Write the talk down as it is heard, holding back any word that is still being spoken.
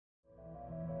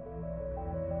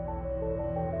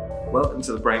Welcome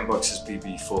to the Brainboxes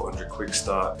BB-400 Quick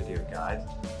Start video guide.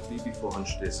 The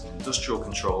BB-400 is an industrial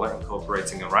controller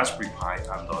incorporating a Raspberry Pi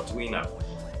and Arduino.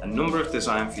 A number of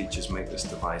design features make this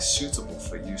device suitable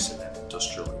for use in an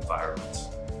industrial environment.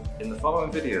 In the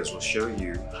following videos, we'll show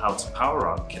you how to power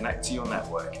on, connect to your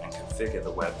network, and configure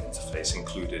the web interface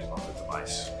included on the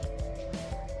device.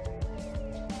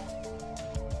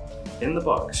 In the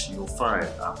box, you'll find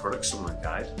our product summary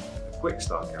guide, a quick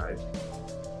start guide,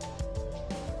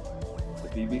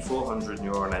 the BB-400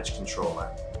 Neuron Edge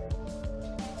controller,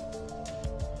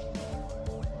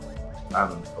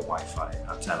 and a Wi-Fi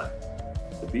antenna.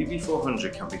 The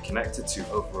BB-400 can be connected to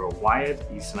over a wired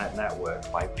Ethernet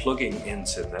network by plugging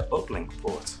into the uplink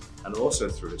port and also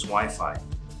through its Wi-Fi.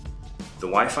 The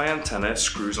Wi-Fi antenna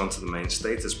screws onto the main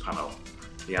status panel.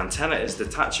 The antenna is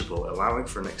detachable, allowing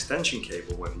for an extension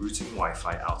cable when routing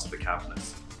Wi-Fi out of the cabinet.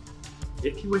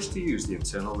 If you wish to use the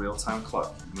internal real-time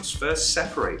clock, you must first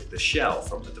separate the shell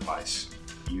from the device.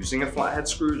 Using a flathead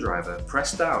screwdriver,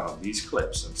 press down on these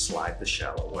clips and slide the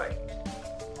shell away.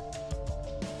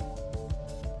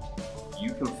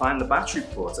 You can find the battery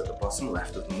port at the bottom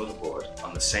left of the motherboard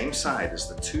on the same side as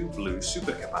the two blue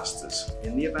supercapacitors.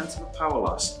 In the event of a power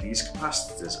loss, these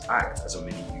capacitors act as a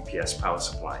mini UPS power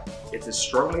supply. It is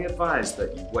strongly advised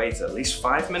that you wait at least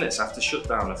 5 minutes after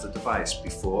shutdown of the device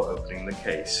before opening the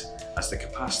case, as the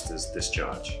capacitors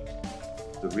discharge.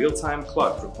 The real-time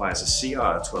clock requires a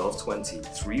CR1220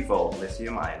 3-volt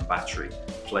lithium-ion battery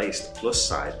placed plus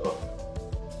side up.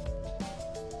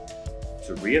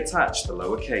 To reattach the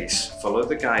lower case, follow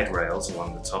the guide rails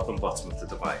along the top and bottom of the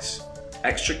device.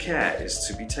 Extra care is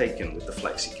to be taken with the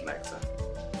Flexi connector.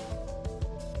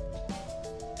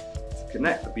 To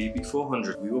connect the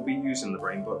BB-400, we will be using the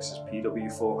Brainboxes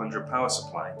PW400 power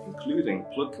supply, including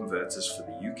plug converters for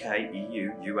the UK,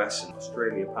 EU, US and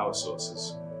Australia power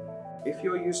sources. If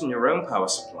you're using your own power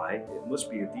supply, it must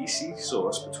be a DC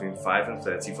source between 5 and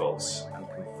 30 volts and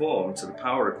conform to the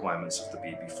power requirements of the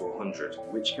BB-400,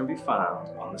 which can be found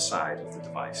on the side of the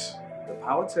device. The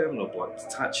power terminal block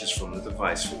detaches from the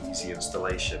device for easy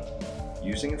installation.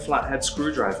 Using a flathead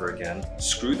screwdriver again,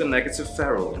 screw the negative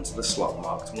ferrule into the slot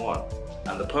marked 1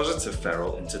 and the positive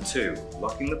ferrule into 2,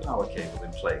 locking the power cable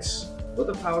in place.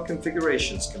 Other power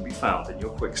configurations can be found in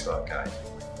your quick start guide.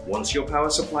 Once your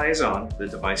power supply is on, the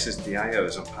device's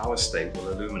DIOs and power state will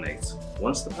illuminate.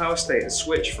 Once the power state is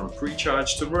switched from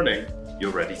pre-charge to running,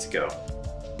 you're ready to go.